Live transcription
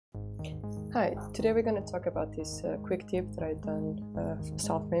Hi, today we're going to talk about this quick tip that I've done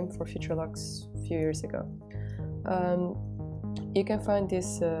style frame for FutureDeluxe a few years ago. You can find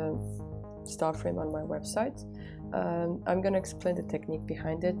this style frame on my website. I'm going to explain the technique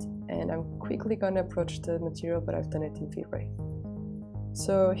behind it, and I'm quickly going to approach the material, but I've done it in Vray.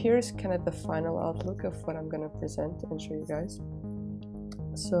 So here's kind of the final outlook of what I'm going to present and show you guys.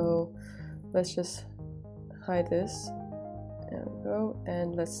 So let's just hide this. There we go,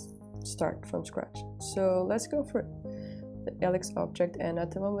 and let's start from scratch. So let's go for the Helix object, and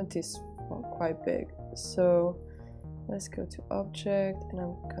at the moment it's quite big, so let's go to object, and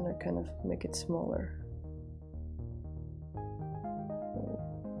I'm gonna kind of make it smaller.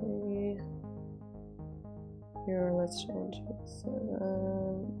 Okay. Here let's change it 7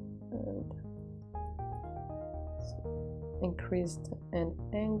 and increase the end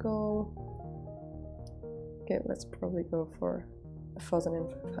angle. Okay, let's probably go for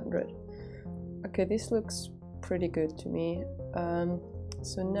 1500. Okay, this looks pretty good to me.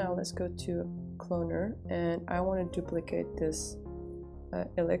 So now let's go to cloner, and I want to duplicate this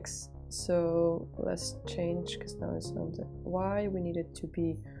Helix. So let's change, because now it's on the Y, we need it to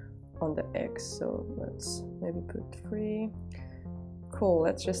be on the X, so let's maybe put 3. Cool,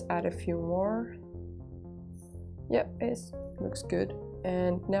 let's just add a few more. Yep, it looks good.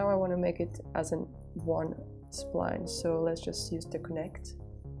 And now I want to make it as an one spline, so let's just use the Kinect,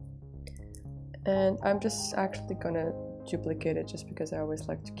 and I'm just actually gonna duplicate it just because I always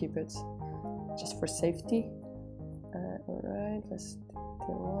like to keep it just for safety. Alright, let's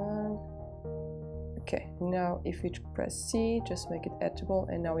do one. Okay, now if you press C, just make it editable,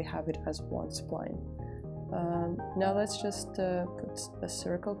 and now we have it as one spline. Now let's just put a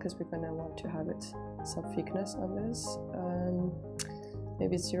circle, because we're gonna want to have it some thickness on this.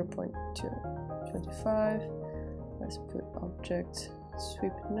 Maybe 0.25. Let's put object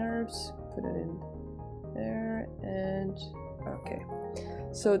sweep nerves, put it in there, and okay.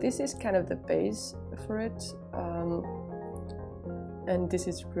 So this is kind of the base for it, and this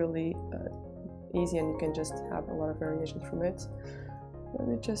is really easy, and you can just have a lot of variations from it. Let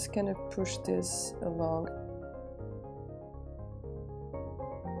me just kind of push this along.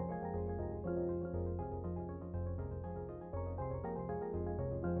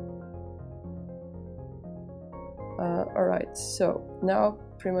 Alright, so now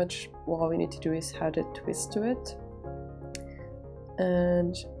pretty much all we need to do is add a twist to it,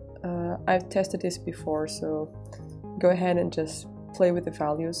 and I've tested this before, so go ahead and just play with the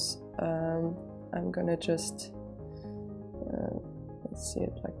values. I'm gonna just let's see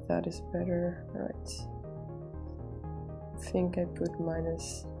it like that is better. Alright, I think I put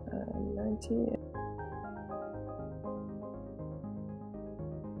minus 90.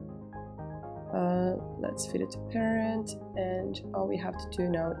 Let's fit it to parent, and all we have to do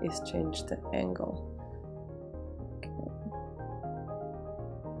now is change the angle. Okay.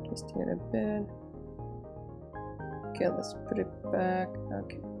 Twisting it a bit. Okay, let's put it back.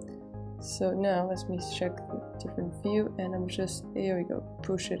 Okay. So now let me check the different view, and I'm just, here we go,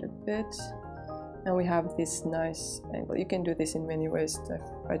 push it a bit, and we have this nice angle. You can do this in many ways.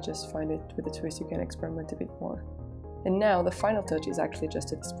 I just find it with the twist you can experiment a bit more. And now the final touch is actually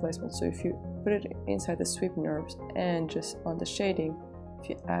just a displacement. So if you put it inside the sweep nerves and just on the shading, if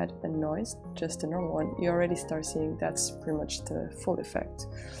you add a noise, just a normal one, you already start seeing that's pretty much the full effect.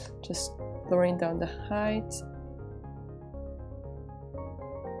 Just lowering down the height.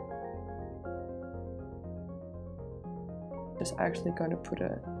 Just actually going to put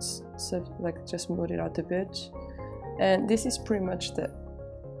a, like just move it out a bit. And this is pretty much the,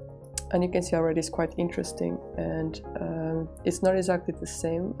 and you can see already it's quite interesting, and it's not exactly the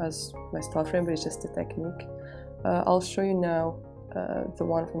same as my style frame, but it's just the technique. I'll show you now the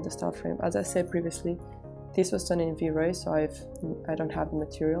one from the style frame. As I said previously, this was done in Vray, so I don't have the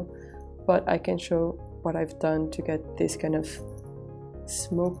material, but I can show what I've done to get this kind of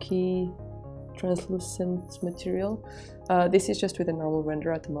smoky, translucent material. This is just with a normal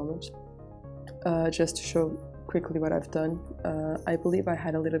render at the moment, just to show quickly what I've done. I believe I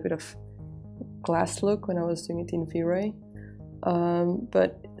had a little bit of glass look when I was doing it in Vray,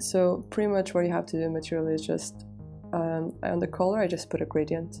 but so pretty much what you have to do in material is just on the color I just put a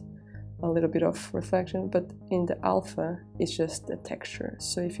gradient, a little bit of reflection, but in the alpha it's just a texture.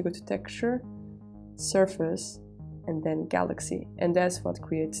 So if you go to texture, surface, and then galaxy, and that's what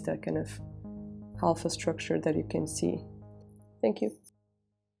creates that kind of alpha structure that you can see. Thank you.